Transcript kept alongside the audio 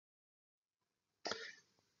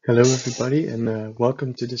Hello everybody and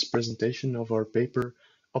welcome to this presentation of our paper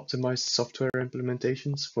Optimized Software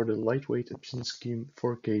Implementations for the Lightweight Encryption Scheme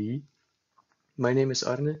ForkAE. My name is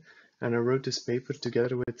Arne and I wrote this paper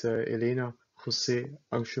together with Elena, Jose,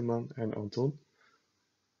 Angshuman and Antoon.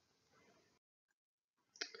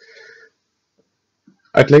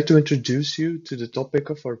 I'd like to introduce you to the topic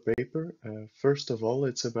of our paper. First of all,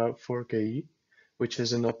 it's about ForkAE, which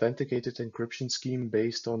is an authenticated encryption scheme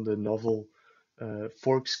based on the novel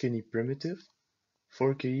fork-skinny primitive.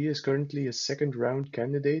 ForkAE is currently a second round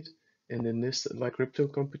candidate in the NIST Like Crypto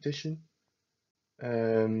competition.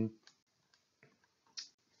 The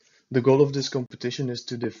goal of this competition is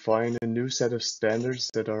to define a new set of standards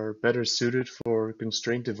that are better suited for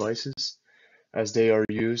constrained devices, as they are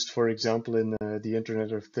used, for example, in the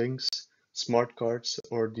Internet of Things, smart cards,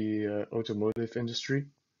 or the automotive industry.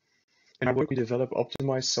 In our work, we develop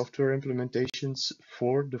optimized software implementations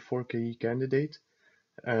for the ForkAE candidate.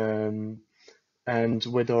 And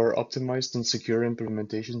with our optimized and secure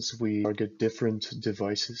implementations, we target different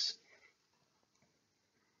devices.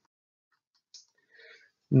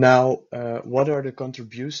 Now, what are the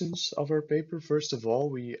contributions of our paper? First of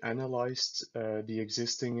all, we analyzed the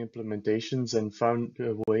existing implementations and found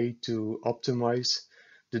a way to optimize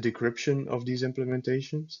the decryption of these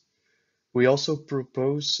implementations. We also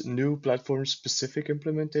propose new platform-specific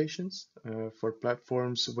implementations for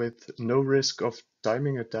platforms with no risk of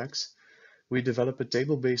timing attacks. We develop a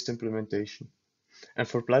table-based implementation. And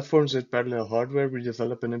for platforms with parallel hardware, we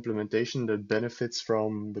develop an implementation that benefits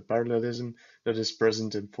from the parallelism that is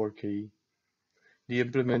present in ForkAE. The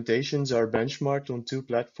implementations are benchmarked on two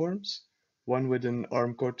platforms, one with an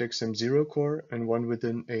ARM Cortex-M0 core and one with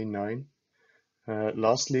an A9.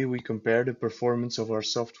 Lastly, we compare the performance of our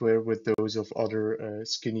software with those of other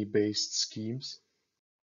skinny-based schemes.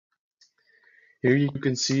 Here you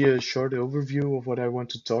can see a short overview of what I want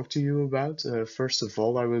to talk to you about. First of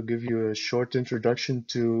all, I will give you a short introduction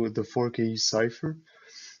to the ForkAE cipher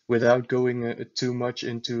without going too much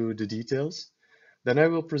into the details. Then I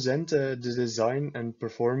will present the design and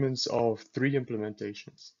performance of three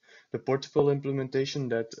implementations. The portable implementation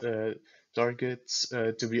that targets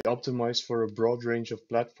to be optimized for a broad range of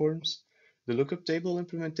platforms, the lookup table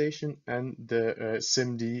implementation, and the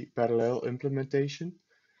SIMD parallel implementation.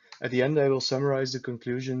 At the end, I will summarize the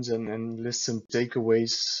conclusions and list some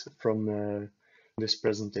takeaways from this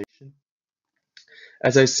presentation.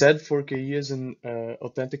 As I said, ForkAE is an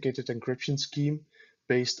authenticated encryption scheme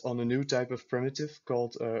based on a new type of primitive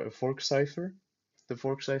called a fork cipher. The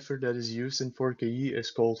fork cipher that is used in ForkAE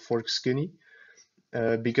is called fork-skinny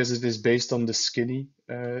because it is based on the skinny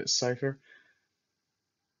cipher.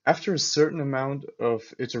 After a certain amount of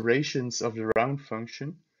iterations of the round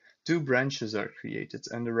function, two branches are created,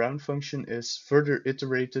 and the round function is further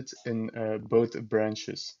iterated in both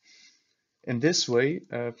branches. In this way,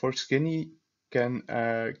 fork-skinny can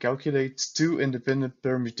calculate two independent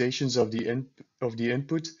permutations of the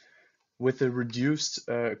input with a reduced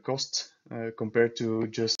cost compared to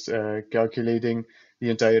just calculating the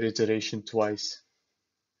entire iteration twice.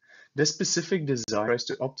 This specific design tries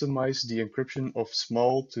to optimize the encryption of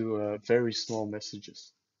small to very small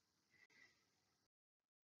messages.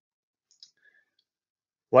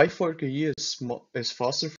 Why ForkAE is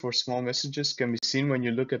faster for small messages can be seen when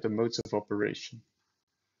you look at the modes of operation.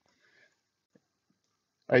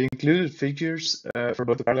 I included figures for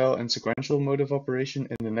both the parallel and sequential mode of operation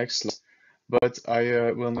in the next slide, but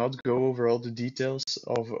I will not go over all the details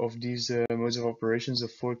of these modes of operations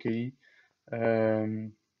of ForkAE.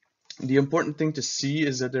 The important thing to see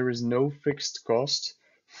is that there is no fixed cost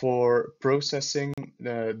for processing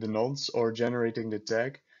the nonce or generating the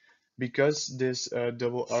tag, because this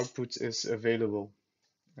double output is available.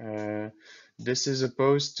 This is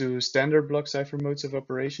opposed to standard block cipher modes of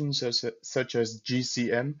operations such as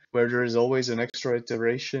GCM, where there is always an extra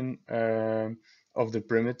iteration of the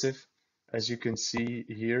primitive, as you can see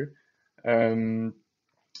here.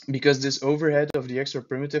 Because this overhead of the extra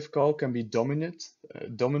primitive call can be dominant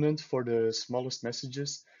for the smallest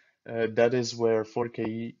messages, that is where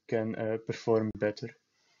ForkAE can perform better.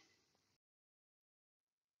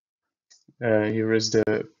 Here is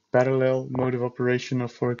the parallel mode of operation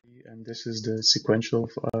of ForkAE, and this is the sequential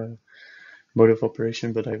mode of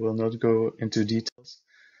operation, but I will not go into details.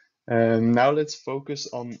 Now let's focus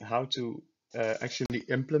on how to actually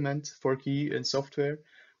implement ForkAE in software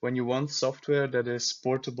when you want software that is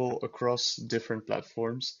portable across different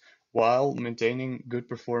platforms while maintaining good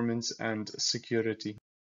performance and security.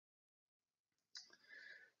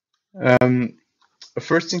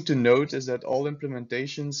 First thing to note is that all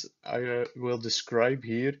implementations I will describe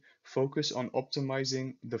here focus on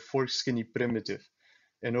optimizing the fork-skinny primitive.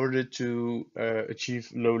 in order to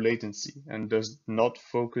achieve low latency and does not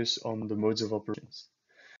focus on the modes of operations.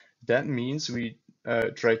 That means we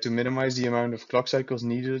try to minimize the amount of clock cycles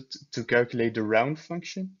needed to calculate the round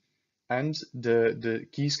function and the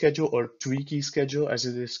key schedule, or tweaky schedule as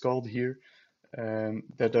it is called here,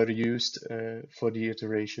 that are used for the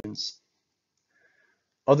iterations.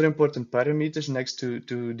 Other important parameters next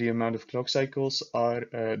to the amount of clock cycles are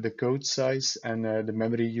the code size and the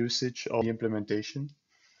memory usage of the implementation.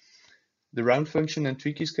 The round function and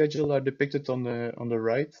tweaky schedule are depicted on the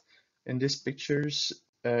right. In these pictures,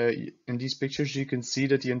 you can see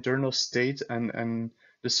that the internal state and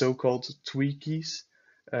the so-called tweakies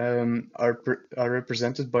are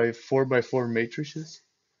represented by 4x4 matrices.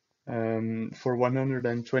 For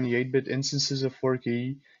 128-bit instances of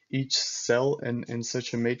ForkAE, each cell in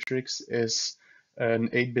such a matrix is an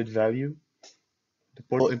 8-bit value. The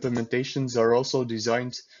portable implementations are also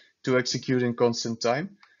designed to execute in constant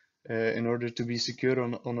time in order to be secure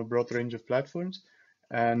on a broad range of platforms.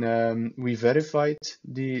 And we verified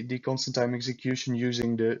the constant time execution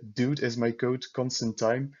using the dude is my code constant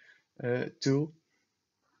time tool.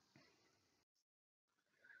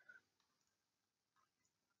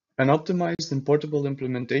 An optimized and portable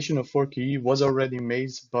implementation of ForkAE was already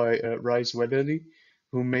made by Rice Weatherly,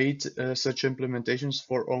 who made such implementations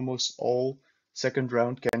for almost all second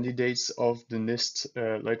round candidates of the NIST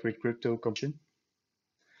lightweight crypto competition.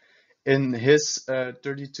 In his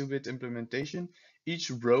 32-bit implementation,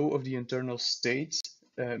 each row of the internal state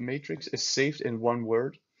matrix is saved in one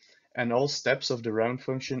word, and all steps of the round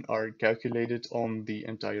function are calculated on the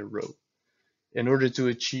entire row. In order to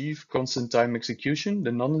achieve constant time execution,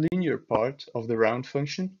 the nonlinear part of the round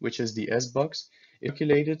function, which is the S box, is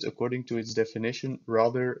calculated according to its definition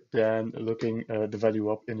rather than looking the value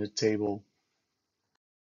up in a table.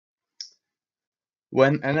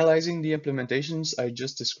 When analyzing the implementations I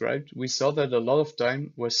just described, we saw that a lot of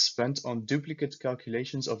time was spent on duplicate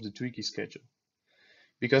calculations of the tweaky schedule.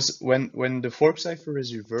 Because when the fork cipher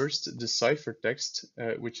is reversed, the ciphertext,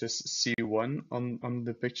 which is C1 on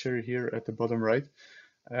the picture here at the bottom right,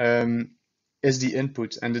 is the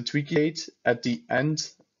input, and the tweaky date at the end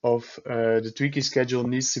of the tweaky schedule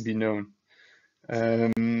needs to be known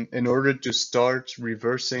in order to start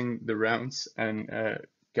reversing the rounds and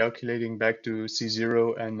calculating back to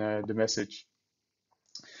C0 and the message.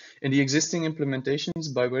 In the existing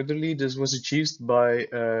implementations by Weatherly, this was achieved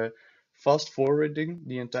by fast forwarding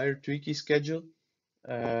the entire tweaky schedule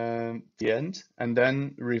the end, and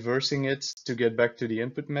then reversing it to get back to the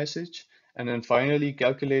input message, and then finally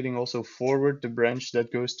calculating also forward the branch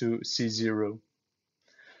that goes to C0.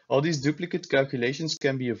 All these duplicate calculations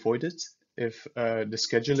can be avoided if the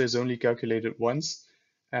schedule is only calculated once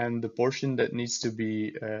and the portion that needs to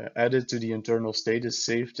be added to the internal state is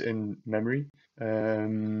saved in memory.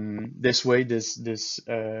 This way, this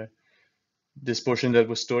portion that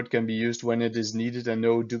was stored can be used when it is needed and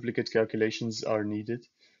no duplicate calculations are needed.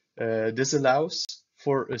 This allows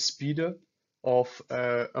for a speedup of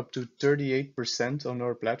up to 38% on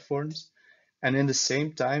our platforms, and in the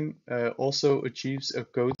same time also achieves a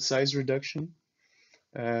code size reduction.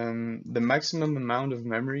 The maximum amount of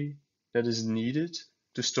memory that is needed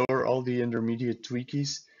to store all the intermediate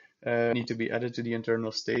tweakies need to be added to the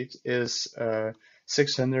internal state is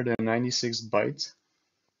 696 bytes.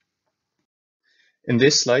 In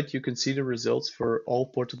this slide, you can see the results for all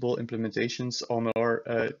portable implementations on our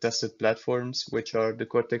tested platforms, which are the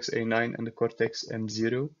Cortex-A9 and the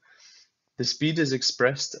Cortex-M0. The speed is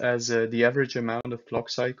expressed as the average amount of clock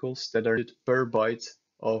cycles that are needed per byte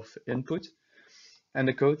of input, and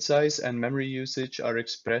the code size and memory usage are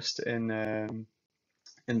expressed in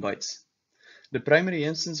bytes. The primary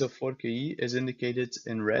instance of ForkAE is indicated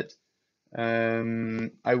in red.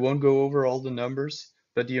 I won't go over all the numbers,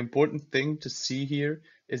 but the important thing to see here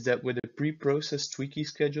is that with a pre-processed tweaky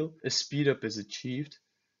schedule, a speedup is achieved,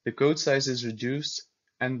 the code size is reduced,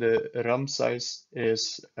 and the RAM size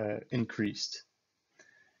is increased.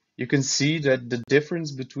 You can see that the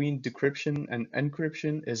difference between decryption and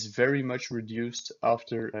encryption is very much reduced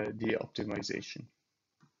after the optimization.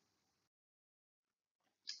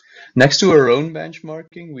 Next to our own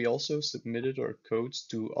benchmarking, we also submitted our codes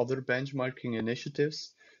to other benchmarking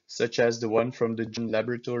initiatives, such as the one from the German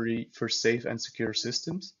Laboratory for Safe and Secure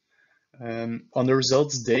Systems. On the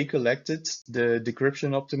results they collected, the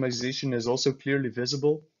decryption optimization is also clearly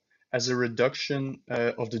visible as a reduction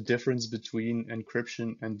of the difference between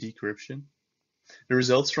encryption and decryption. The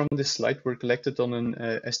results from this slide were collected on an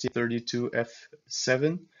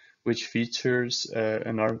ST32F7, which features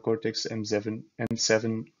an ARM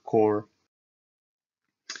Cortex-M7 core.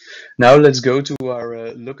 Now let's go to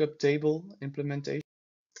our lookup table implementation.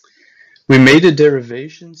 We made a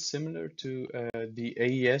derivation similar to the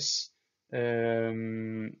AES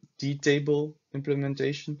T-table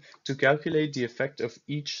implementation to calculate the effect of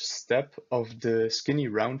each step of the skinny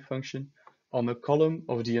round function on a column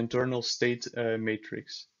of the internal state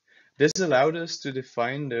matrix. This allowed us to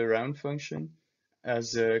define the round function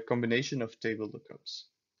as a combination of table lookups.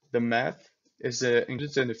 The math is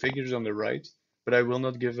included in the figures on the right, but I will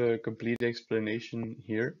not give a complete explanation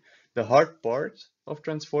here. The hard part of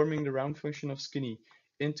transforming the round function of skinny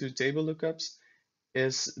into table lookups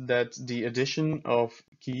is that the addition of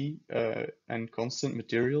key and constant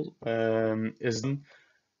material is done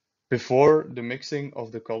before the mixing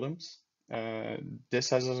of the columns. This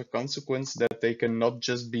has as a consequence that they cannot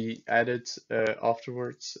just be added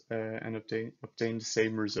afterwards and obtain the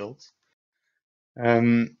same result.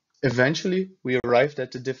 Eventually, we arrived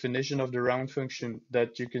at the definition of the round function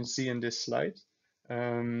that you can see in this slide.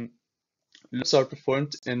 Loops are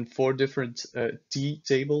performed in 4 different T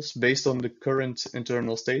tables based on the current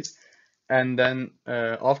internal states, and then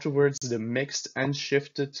afterwards the mixed and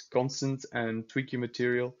shifted constant and tweaky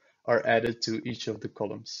material are added to each of the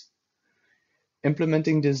columns.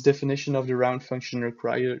 Implementing this definition of the round function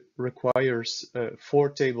requires 4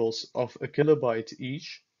 tables of a kilobyte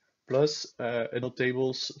each, plus additional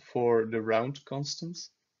tables for the round constants.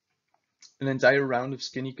 An entire round of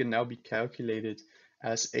skinny can now be calculated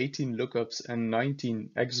as 18 lookups and 19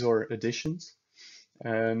 XOR additions.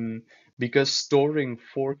 Because storing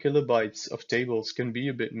 4 kilobytes of tables can be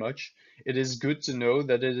a bit much, it is good to know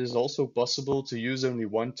that it is also possible to use only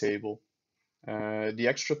one table. The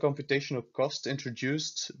extra computational cost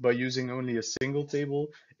introduced by using only a single table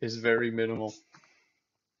is very minimal.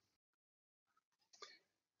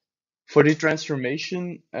 For the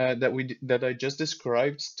transformation that I just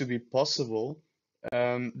described to be possible,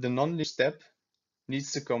 the non-linear step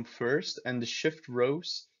needs to come first, and the shift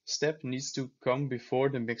rows step needs to come before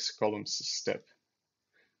the mixed columns step.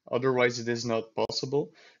 Otherwise, it is not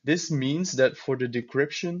possible. This means that for the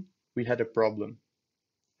decryption, we had a problem.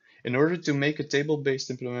 In order to make a table-based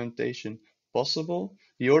implementation possible,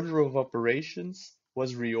 the order of operations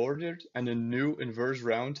was reordered and a new inverse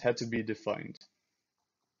round had to be defined.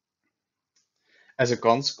 As a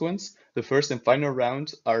consequence, the first and final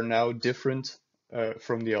round are now different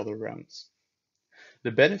from the other rounds. The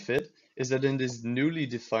benefit is that in this newly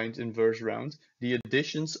defined inverse round, the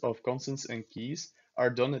additions of constants and keys are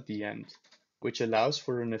done at the end, which allows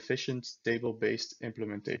for an efficient table-based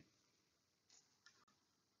implementation.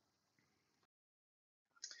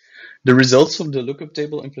 The results of the lookup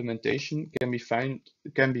table implementation can be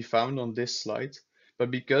found on this slide, but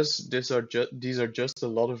because these are just a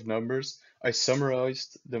lot of numbers, I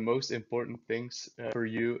summarized the most important things for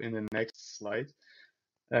you in the next slide.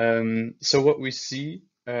 So what we see,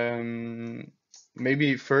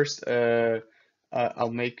 maybe first I'll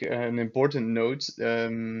make an important note.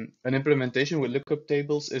 An implementation with lookup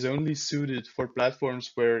tables is only suited for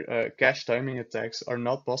platforms where cache timing attacks are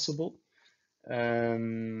not possible.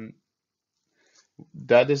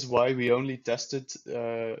 That is why we only tested,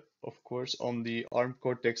 of course, on the ARM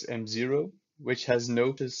Cortex-M0, which has no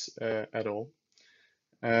notice at all.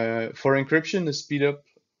 For encryption, the speed up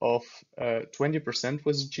of 20%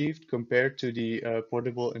 was achieved compared to the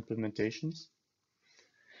portable implementations.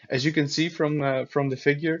 As you can see from the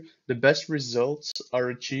figure, the best results are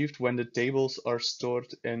achieved when the tables are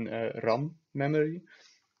stored in RAM memory.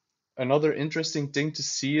 Another interesting thing to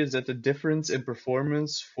see is that the difference in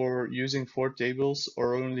performance for using 4 tables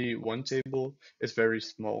or only 1 table is very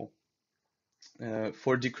small.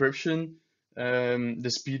 For decryption, the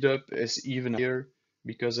speed up is even higher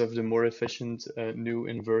because of the more efficient new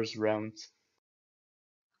inverse round.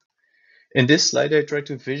 In this slide, I try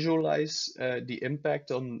to visualize the impact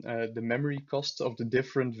on the memory cost of the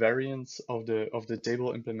different variants of the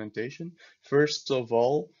table implementation. First of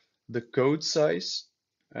all, the code size,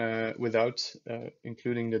 without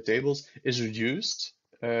including the tables, is reduced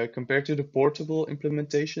compared to the portable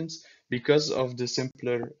implementations because of the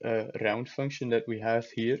simpler round function that we have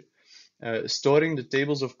here. Storing the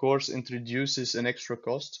tables, of course, introduces an extra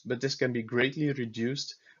cost, but this can be greatly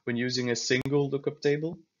reduced when using a single lookup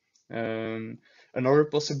table. Another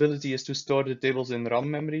possibility is to store the tables in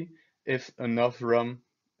RAM memory if enough RAM,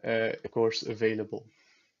 of course, available.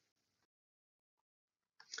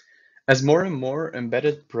 As more and more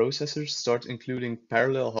embedded processors start including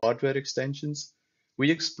parallel hardware extensions,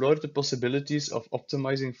 we explore the possibilities of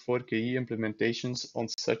optimizing ForkAE implementations on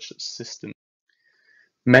such systems.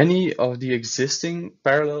 Many of the existing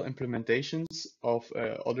parallel implementations of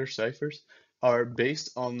other ciphers are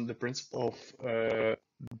based on the principle of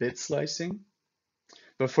bit slicing.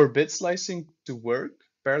 But for bit slicing to work,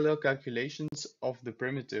 parallel calculations of the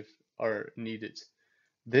primitive are needed.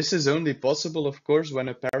 This is only possible, of course, when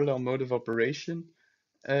a parallel mode of operation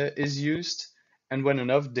is used and when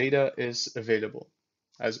enough data is available.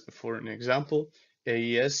 As for an example,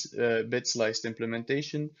 AES bit-sliced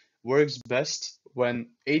implementation works best when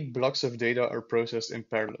 8 blocks of data are processed in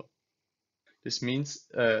parallel. This means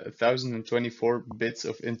 1024 bits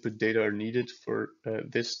of input data are needed for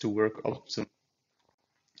this to work optimally.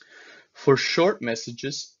 For short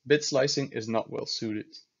messages, bit slicing is not well suited.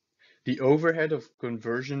 The overhead of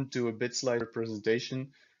conversion to a bit slice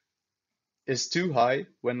representation is too high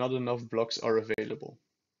when not enough blocks are available.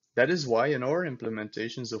 That is why in our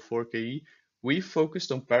implementations of ForkAE, we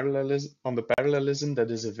focused on the parallelism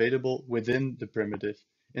that is available within the primitive,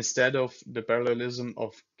 instead of the parallelism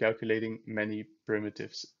of calculating many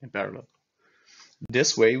primitives in parallel.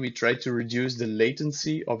 This way, we try to reduce the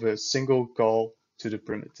latency of a single call to the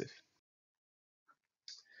primitive.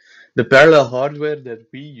 The parallel hardware that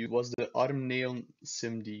we used was the ARM Neon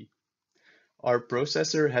SIMD. Our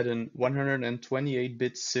processor had a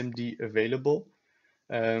 128-bit SIMD available.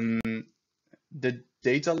 The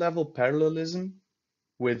data level parallelism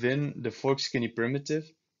within the fork-skinny primitive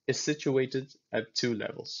is situated at 2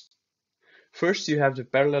 levels. First, you have the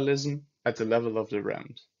parallelism at the level of the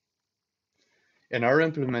round. In our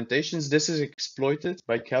implementations, this is exploited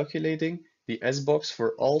by calculating the S-box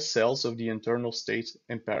for all cells of the internal state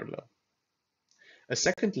in parallel. A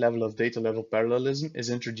second level of data level parallelism is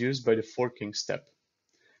introduced by the forking step.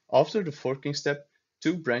 After the forking step,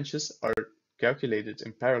 2 branches are calculated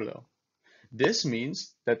in parallel. This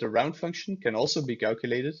means that the round function can also be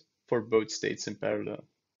calculated for both states in parallel.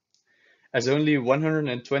 As only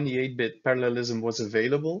 128-bit parallelism was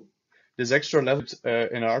available, this extra level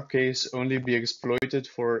in our case only be exploited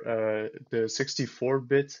for the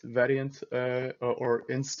 64-bit variant or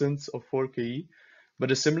instance of ForkAE,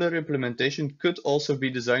 but a similar implementation could also be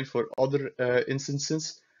designed for other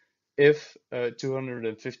instances if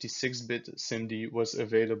 256-bit SIMD was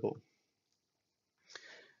available.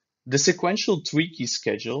 The sequential tweaky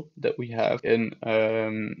schedule that we have in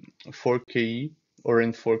ForkAE or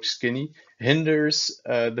in fork-skinny hinders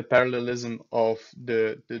the parallelism of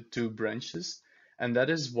the 2 branches, and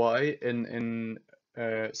that is why in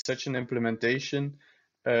such an implementation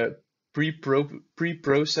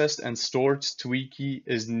pre-processed and stored tweaky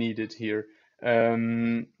is needed here.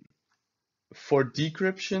 For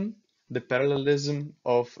decryption, the parallelism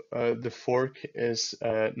of the fork is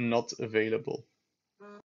not available.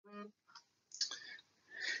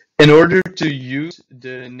 In order to use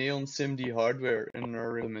the Neon SIMD hardware in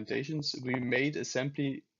our implementations, we made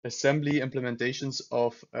assembly implementations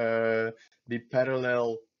of the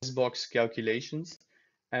parallel S-box calculations,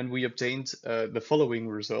 and we obtained the following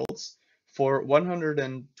results. For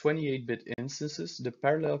 128-bit instances, the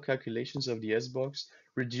parallel calculations of the S-box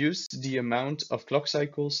reduced the amount of clock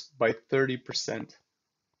cycles by 30%.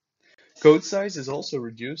 Code size is also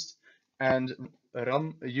reduced, and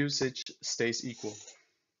RAM usage stays equal.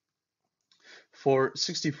 For the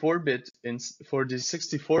 64-bit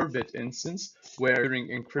instance, where during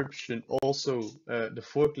encryption also the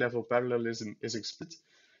fork level parallelism is exploited,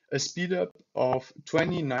 a speedup of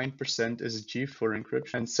 29% is achieved for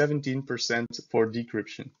encryption and 17% for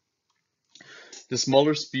decryption. The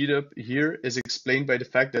smaller speedup here is explained by the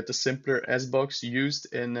fact that the simpler S-box used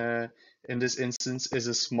in this instance is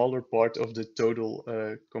a smaller part of the total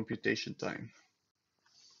computation time.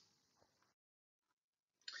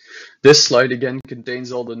 This slide again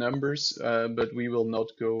contains all the numbers, but we will not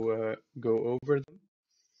go over them.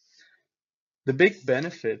 The big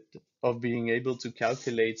benefit of being able to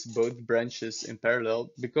calculate both branches in parallel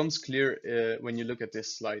becomes clear when you look at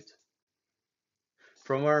this slide.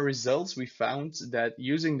 From our results, we found that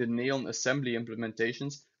using the Neon assembly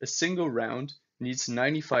implementations, a single round needs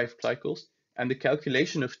 95 cycles, and the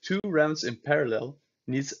calculation of 2 rounds in parallel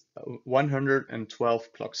needs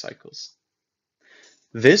 112 clock cycles.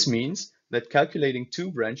 This means that calculating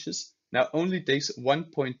 2 branches now only takes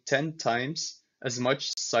 1.10 times as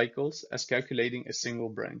much cycles as calculating a single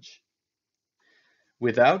branch.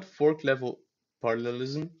 Without fork level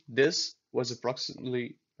parallelism, this was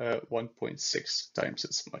approximately 1.6 times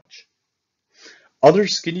as much. Other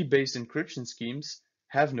skinny-based encryption schemes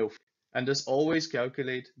have no fork and thus always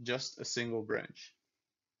calculate just a single branch.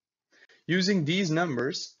 Using these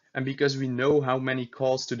numbers, and because we know how many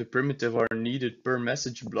calls to the primitive are needed per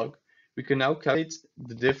message block, we can now calculate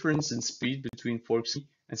the difference in speed between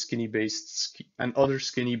fork-skinny and other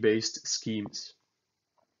skinny-based schemes.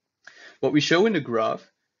 What we show in the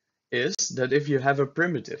graph is that if you have a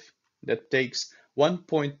primitive that takes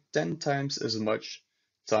 1.10 times as much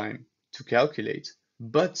time to calculate,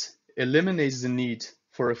 but eliminates the need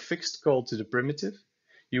for a fixed call to the primitive,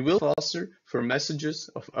 you will be faster for messages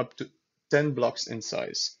of up to 10 blocks in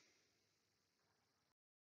size.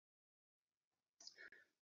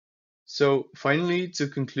 So finally, to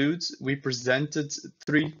conclude, we presented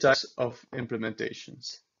three types of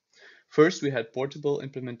implementations. First, we had portable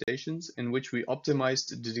implementations in which we optimized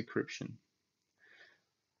the decryption.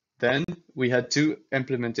 Then we had two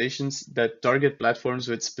implementations that target platforms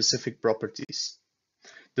with specific properties.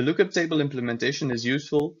 The lookup table implementation is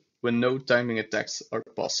useful when no timing attacks are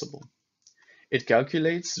possible. It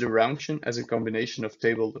calculates the round function as a combination of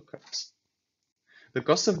table lookups. The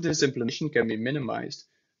cost of this implementation can be minimized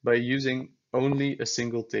by using only a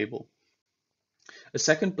single table. A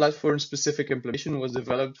second platform-specific implementation was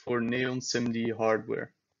developed for Neon SIMD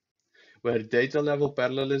hardware, where data level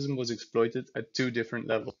parallelism was exploited at two different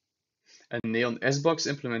levels, and Neon SBox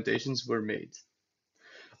implementations were made.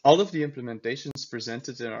 All of the implementations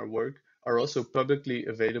presented in our work are also publicly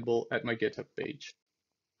available at my GitHub page.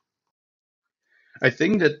 I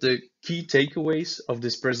think that the key takeaways of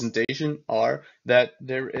this presentation are that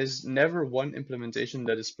there is never one implementation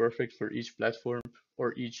that is perfect for each platform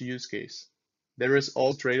or each use case. There is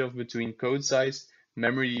also a trade-off between code size,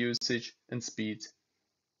 memory usage, and speed.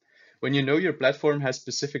 When you know your platform has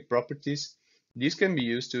specific properties, these can be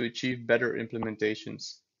used to achieve better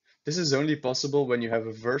implementations. This is only possible when you have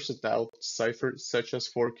a versatile cipher such as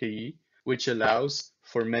ForkAE, which allows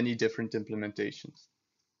for many different implementations.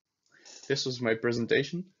 This was my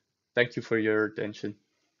presentation. Thank you for your attention.